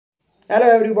Hello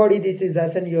everybody, this is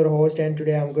Hassan, your host, and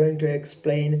today I'm going to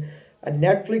explain a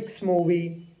Netflix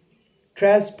movie,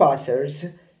 Trespassers.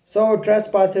 So,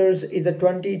 Trespassers is a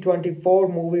 2024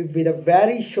 movie with a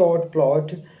very short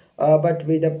plot, but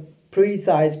with a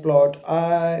precise plot.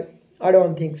 I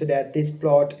don't think so that this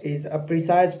plot is a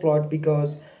precise plot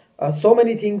because so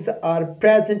many things are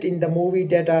present in the movie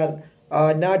that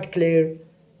are not clear,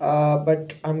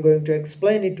 but I'm going to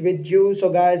explain it with you. So,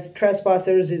 guys,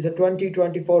 Trespassers is a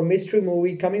 2024 mystery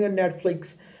movie coming on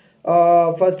Netflix.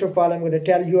 First of all, I'm going to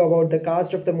tell you about the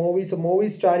cast of the movie. So, movie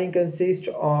starring consists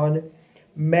on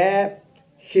Ma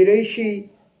Shiraishi,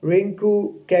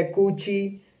 Rinko,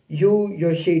 Kikuchi,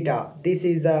 Yoshida. This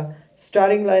is a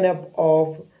starring lineup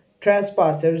of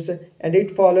Trespassers, and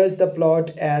it follows the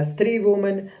plot as three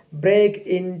women break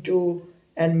into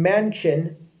a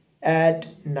mansion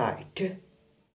at night.